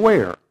a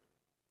square.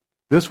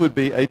 This would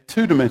be a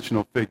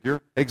two-dimensional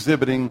figure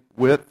exhibiting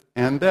width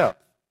and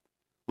depth.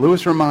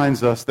 Lewis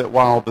reminds us that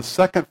while the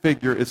second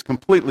figure is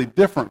completely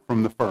different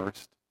from the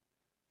first,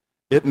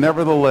 it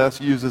nevertheless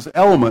uses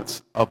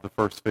elements of the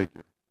first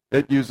figure.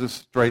 It uses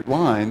straight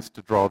lines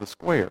to draw the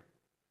square.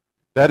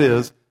 That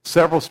is,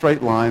 several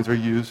straight lines are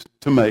used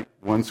to make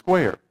one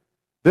square.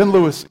 Then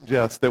Lewis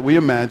suggests that we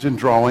imagine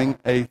drawing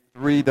a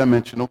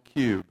three-dimensional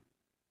cube.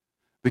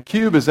 The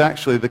cube is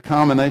actually the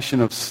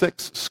combination of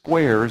 6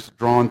 squares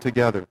drawn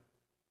together.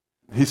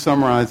 He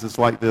summarizes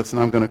like this,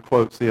 and I'm going to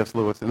quote C.S.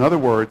 Lewis. In other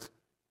words,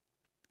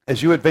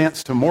 as you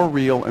advance to more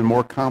real and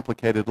more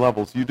complicated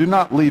levels, you do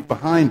not leave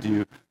behind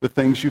you the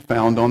things you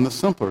found on the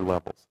simpler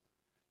levels.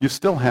 You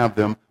still have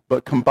them,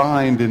 but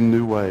combined in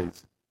new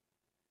ways,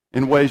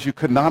 in ways you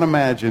could not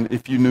imagine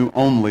if you knew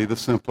only the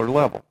simpler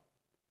level.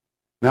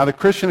 Now, the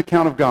Christian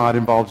account of God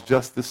involves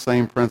just this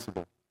same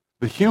principle.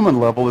 The human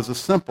level is a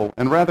simple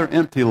and rather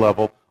empty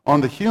level.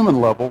 On the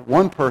human level,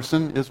 one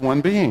person is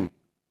one being,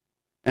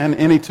 and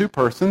any two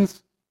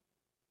persons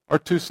are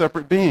two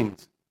separate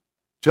beings.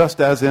 Just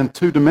as in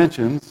two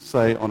dimensions,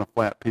 say on a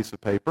flat piece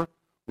of paper,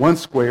 one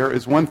square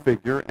is one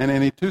figure, and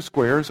any two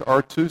squares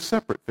are two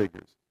separate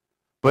figures.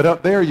 But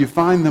up there you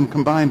find them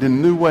combined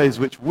in new ways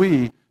which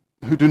we,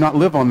 who do not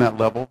live on that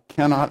level,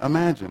 cannot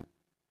imagine.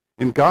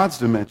 In God's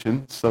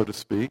dimension, so to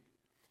speak,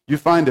 you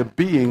find a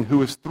being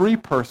who is 3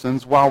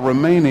 persons while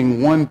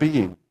remaining one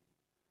being,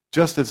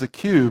 just as a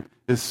cube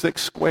is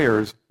 6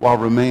 squares while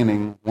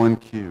remaining one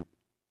cube.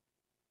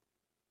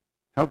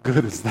 How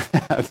good is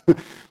that?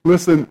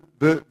 Listen,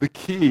 the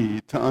key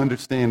to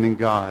understanding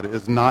God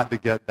is not to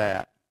get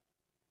that.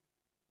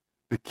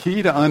 The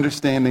key to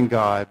understanding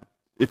God,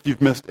 if you've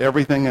missed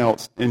everything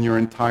else in your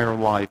entire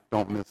life,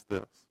 don't miss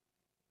this.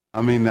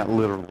 I mean that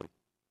literally.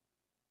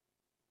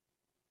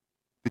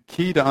 The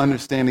key to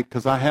understanding,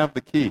 because I have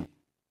the key.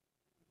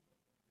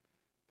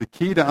 The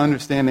key to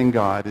understanding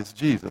God is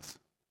Jesus.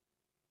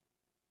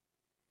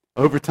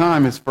 Over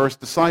time, his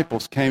first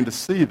disciples came to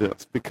see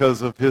this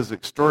because of his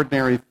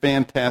extraordinary,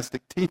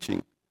 fantastic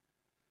teaching.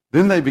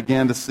 Then they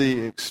began to see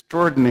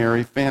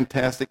extraordinary,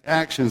 fantastic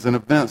actions and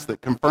events that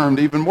confirmed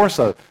even more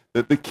so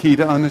that the key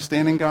to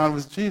understanding God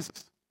was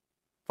Jesus.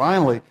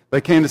 Finally,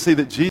 they came to see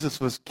that Jesus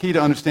was key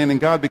to understanding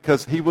God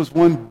because he was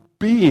one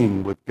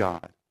being with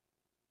God.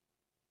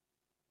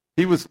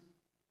 He was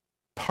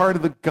part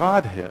of the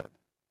Godhead.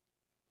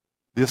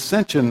 The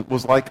ascension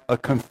was like a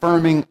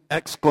confirming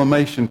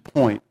exclamation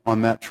point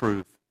on that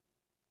truth.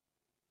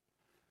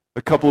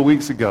 A couple of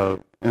weeks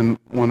ago, in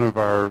one of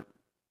our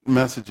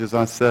messages,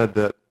 I said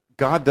that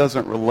God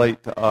doesn't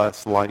relate to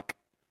us like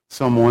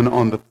someone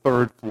on the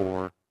third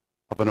floor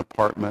of an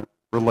apartment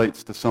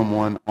relates to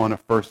someone on a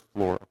first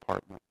floor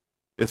apartment.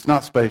 It's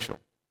not spatial.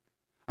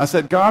 I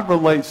said God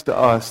relates to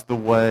us the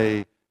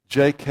way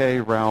J.K.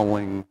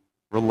 Rowling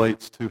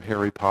relates to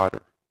Harry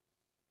Potter.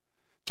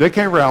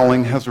 J.K.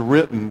 Rowling has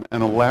written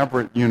an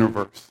elaborate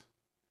universe,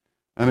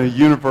 and a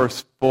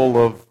universe full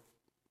of,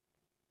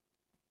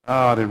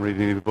 I didn't read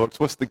any of the books.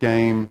 What's the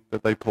game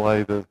that they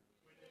play?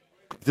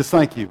 Just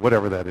thank you,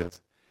 whatever that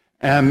is.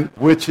 And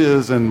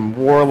witches and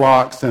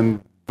warlocks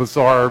and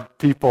bizarre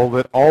people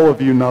that all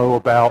of you know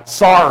about.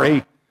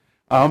 Sorry.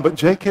 But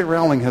J.K.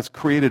 Rowling has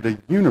created a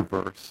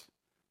universe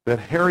that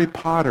Harry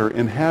Potter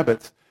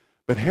inhabits,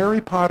 but Harry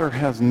Potter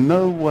has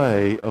no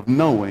way of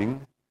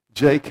knowing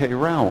J.K.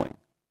 Rowling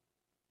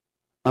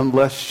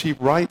unless she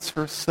writes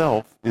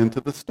herself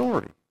into the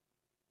story.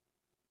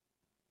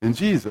 In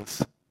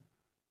Jesus,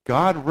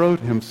 God wrote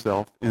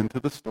himself into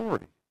the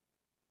story.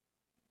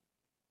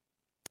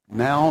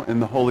 Now, in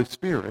the Holy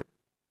Spirit,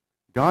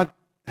 God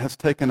has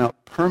taken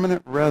up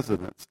permanent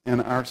residence in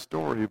our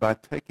story by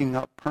taking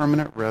up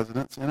permanent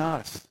residence in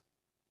us.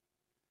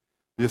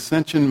 The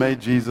ascension made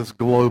Jesus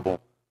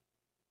global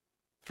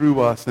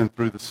through us and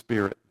through the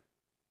Spirit.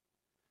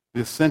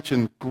 The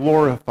ascension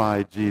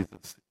glorified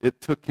Jesus. It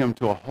took him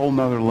to a whole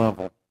nother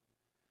level.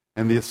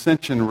 And the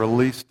ascension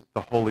released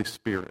the Holy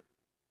Spirit.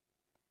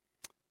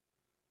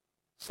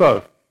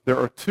 So, there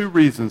are two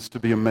reasons to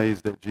be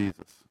amazed at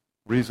Jesus.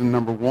 Reason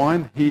number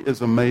one, he is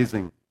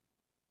amazing.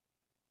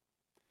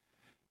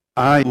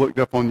 I looked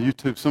up on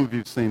YouTube, some of you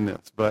have seen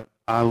this, but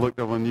I looked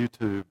up on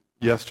YouTube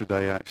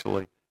yesterday,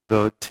 actually,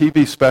 the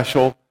TV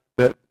special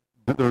that,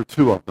 there are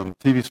two of them,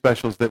 TV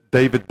specials that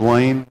David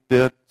Blaine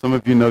did. Some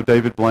of you know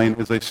David Blaine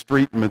is a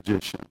street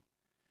magician.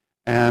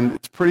 And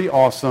it's pretty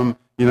awesome.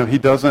 You know, he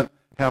doesn't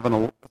have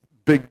a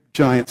big,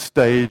 giant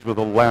stage with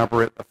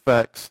elaborate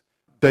effects.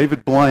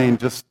 David Blaine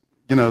just,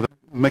 you know,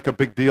 make a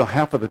big deal.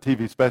 Half of the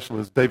TV special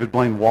is David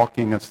Blaine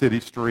walking a city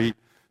street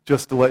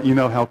just to let you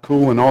know how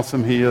cool and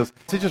awesome he is.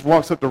 He just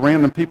walks up to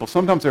random people.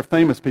 Sometimes they're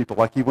famous people,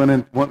 like he went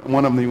in, one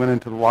of them, he went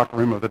into the locker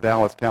room of the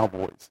Dallas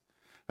Cowboys.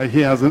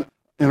 He has an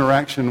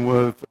interaction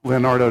with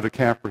Leonardo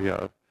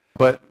DiCaprio.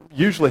 But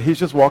usually he's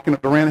just walking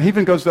up to random, he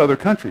even goes to other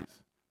countries,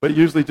 but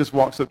usually just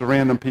walks up to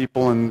random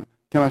people and,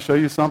 can I show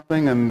you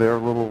something? And they're a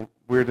little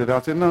weirded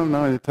out. Say, no,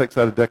 and he takes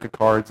out a deck of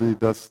cards and he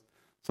does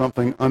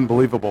something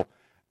unbelievable.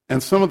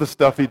 And some of the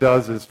stuff he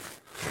does is,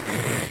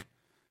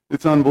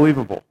 it's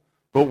unbelievable.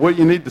 But what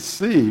you need to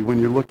see when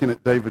you're looking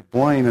at David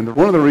Blaine, and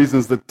one of the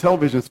reasons the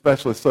television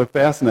special is so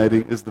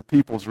fascinating is the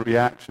people's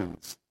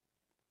reactions.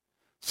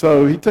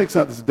 So he takes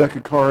out this deck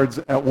of cards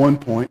at one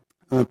point,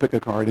 pick a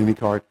card, any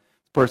card.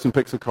 The person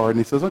picks a card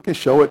and he says, okay,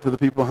 show it to the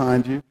people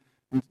behind you.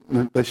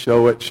 And they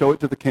show it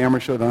to the camera,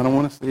 show it, I don't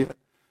want to see it.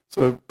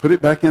 So put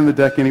it back in the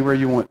deck anywhere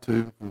you want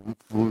to,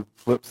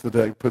 flips the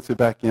deck, puts it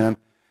back in.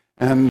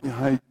 And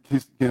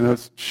he's, you know,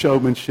 it's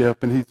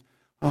showmanship, and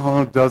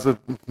does a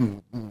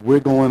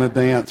wiggle and a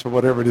dance or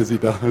whatever it is he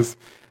does.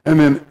 And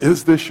then,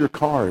 is this your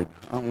card?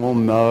 Well,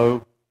 no.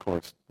 Of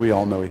course, we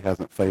all know he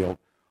hasn't failed.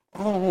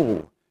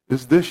 Oh,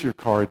 is this your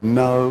card?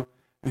 No.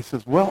 And he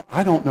says, well,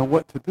 I don't know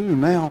what to do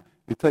now.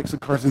 He takes the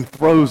cards and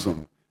throws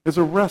them. There's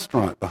a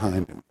restaurant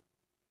behind him,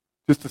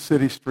 just a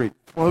city street.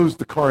 Throws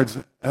the cards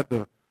at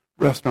the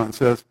restaurant and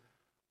says,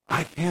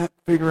 I can't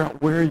figure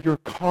out where your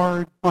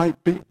card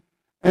might be.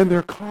 And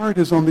their card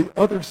is on the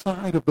other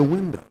side of the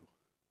window.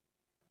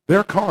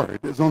 Their card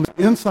is on the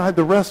inside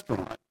the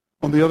restaurant,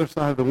 on the other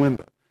side of the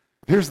window.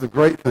 Here's the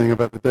great thing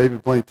about the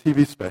David Blaine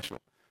TV special.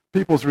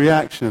 People's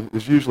reaction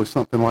is usually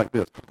something like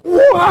this.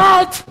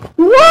 What?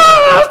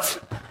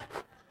 What?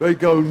 They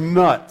go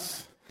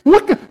nuts.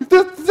 Look,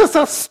 this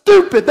is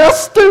stupid. That's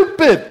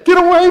stupid. Get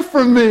away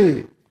from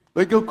me.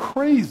 They go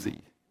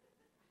crazy.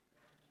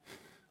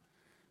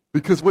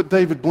 Because what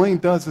David Blaine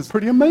does is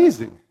pretty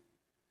amazing.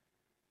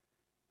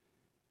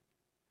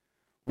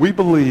 We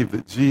believe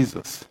that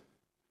Jesus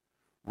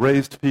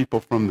raised people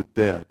from the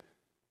dead.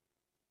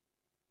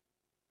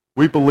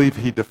 We believe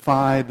he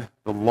defied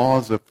the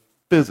laws of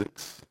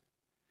physics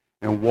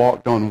and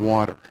walked on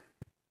water.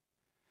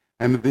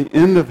 And at the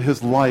end of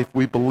his life,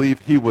 we believe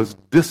he was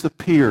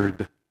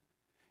disappeared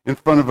in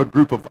front of a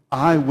group of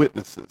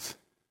eyewitnesses.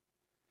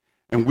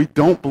 And we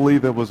don't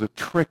believe there was a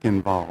trick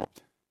involved.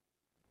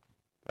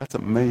 That's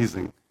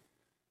amazing.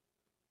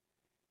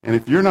 And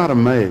if you're not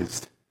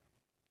amazed,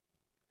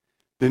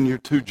 then you're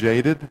too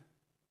jaded,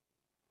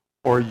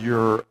 or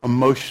you're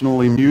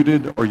emotionally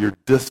muted, or you're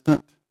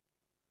distant,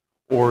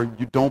 or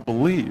you don't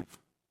believe,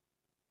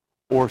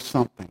 or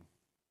something.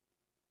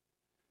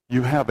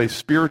 You have a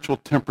spiritual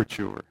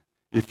temperature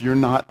if you're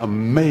not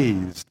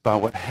amazed by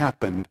what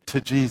happened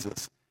to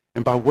Jesus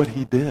and by what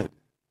he did.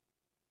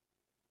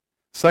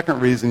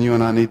 Second reason you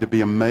and I need to be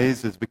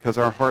amazed is because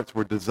our hearts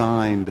were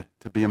designed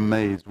to be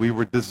amazed. We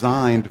were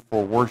designed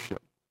for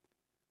worship.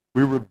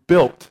 We were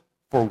built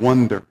for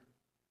wonder.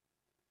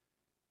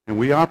 And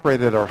we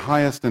operate at our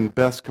highest and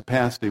best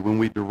capacity when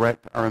we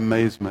direct our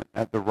amazement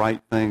at the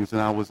right things.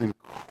 And I was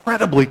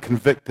incredibly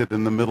convicted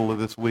in the middle of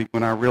this week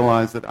when I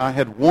realized that I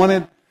had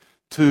wanted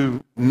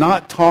to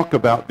not talk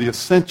about the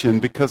ascension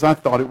because I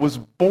thought it was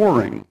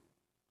boring.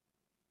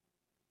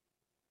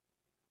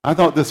 I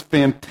thought this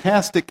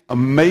fantastic,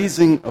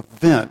 amazing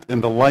event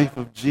in the life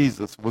of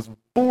Jesus was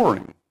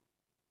boring.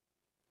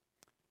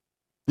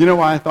 You know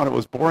why I thought it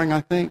was boring,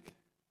 I think?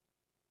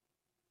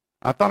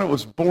 I thought it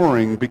was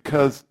boring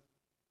because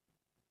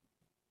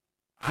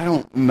I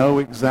don't know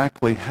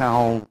exactly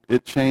how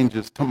it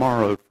changes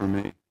tomorrow for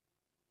me.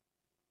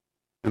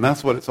 And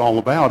that's what it's all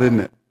about, isn't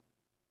it?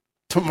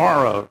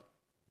 Tomorrow,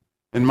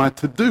 in my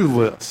to-do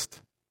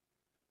list.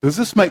 Does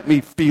this make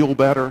me feel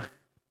better?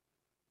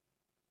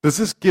 Does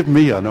this give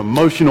me an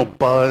emotional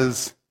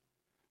buzz?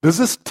 Does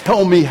this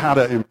tell me how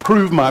to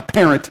improve my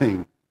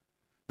parenting?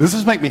 Does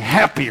this make me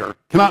happier?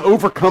 Can I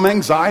overcome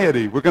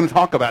anxiety? We're going to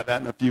talk about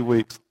that in a few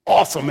weeks.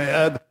 Awesome,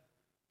 Ed.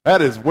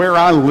 That is where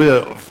I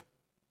live.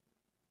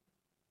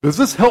 Does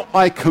this help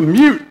my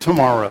commute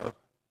tomorrow?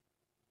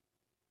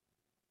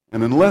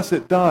 And unless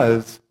it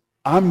does,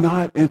 I'm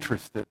not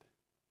interested.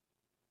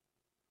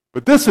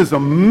 But this is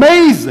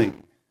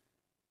amazing.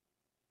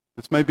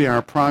 This may be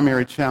our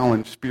primary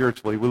challenge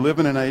spiritually. We live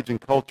in an age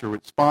and culture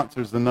which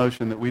sponsors the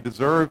notion that we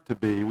deserve to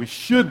be, we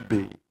should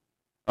be,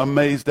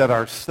 amazed at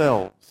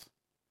ourselves.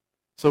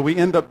 So we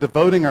end up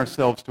devoting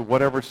ourselves to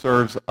whatever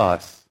serves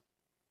us.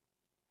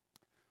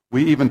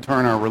 We even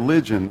turn our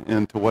religion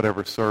into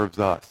whatever serves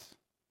us.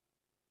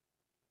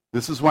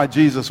 This is why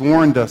Jesus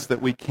warned us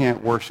that we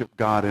can't worship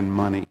God in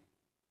money,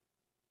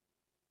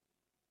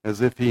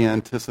 as if he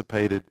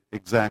anticipated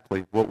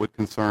exactly what would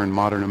concern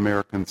modern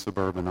American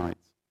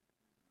suburbanites.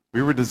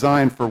 We were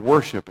designed for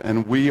worship,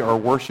 and we are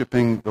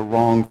worshiping the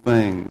wrong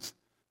things.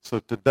 So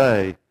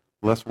today,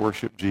 let's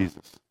worship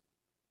Jesus.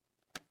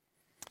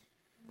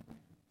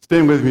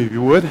 Stand with me if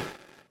you would.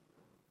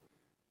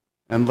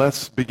 And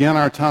let's begin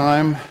our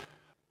time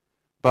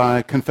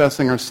by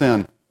confessing our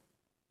sin.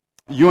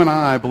 You and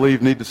I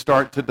believe, need to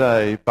start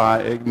today by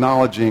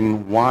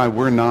acknowledging why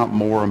we're not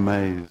more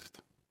amazed.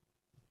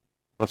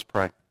 Let's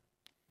pray.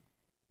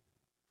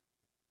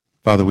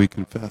 Father, we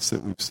confess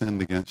that we've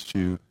sinned against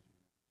you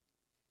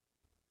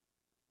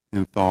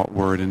in thought,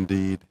 word, and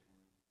deed,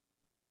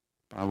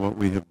 by what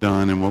we have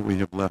done and what we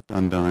have left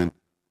undone.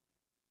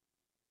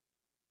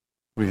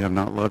 We have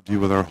not loved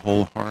you with our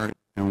whole heart,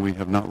 and we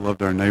have not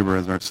loved our neighbor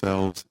as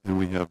ourselves, and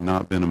we have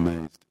not been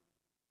amazed.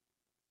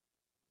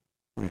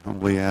 We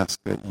humbly ask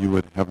that you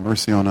would have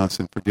mercy on us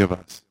and forgive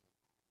us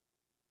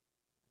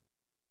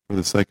for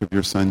the sake of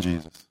your Son,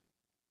 Jesus.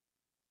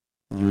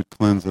 And you would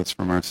cleanse us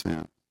from our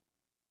sin.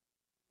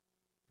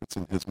 It's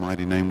in his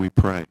mighty name we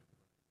pray.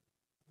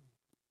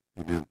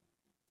 Amen.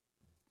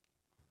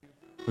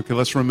 Okay,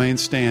 let's remain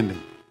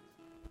standing.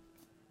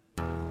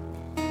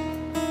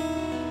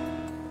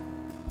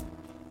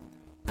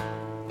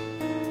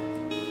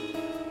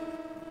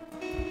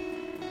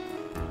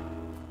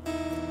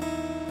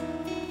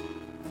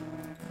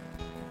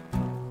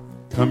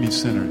 Come, ye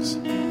sinners.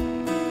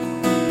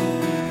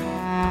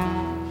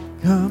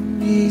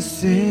 Come, ye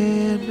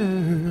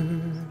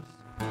sinners,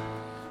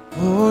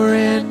 poor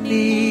and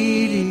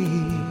needy,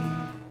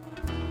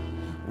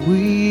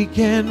 weak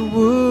and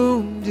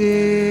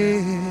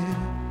wounded,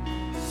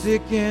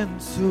 sick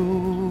and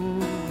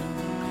sore.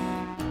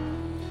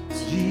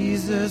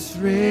 Jesus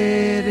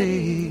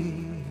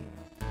ready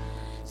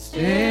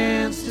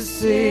stands to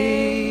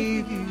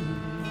save you,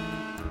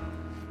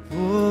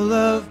 full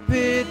of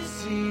pity,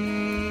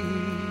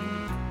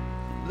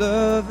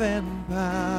 love and power.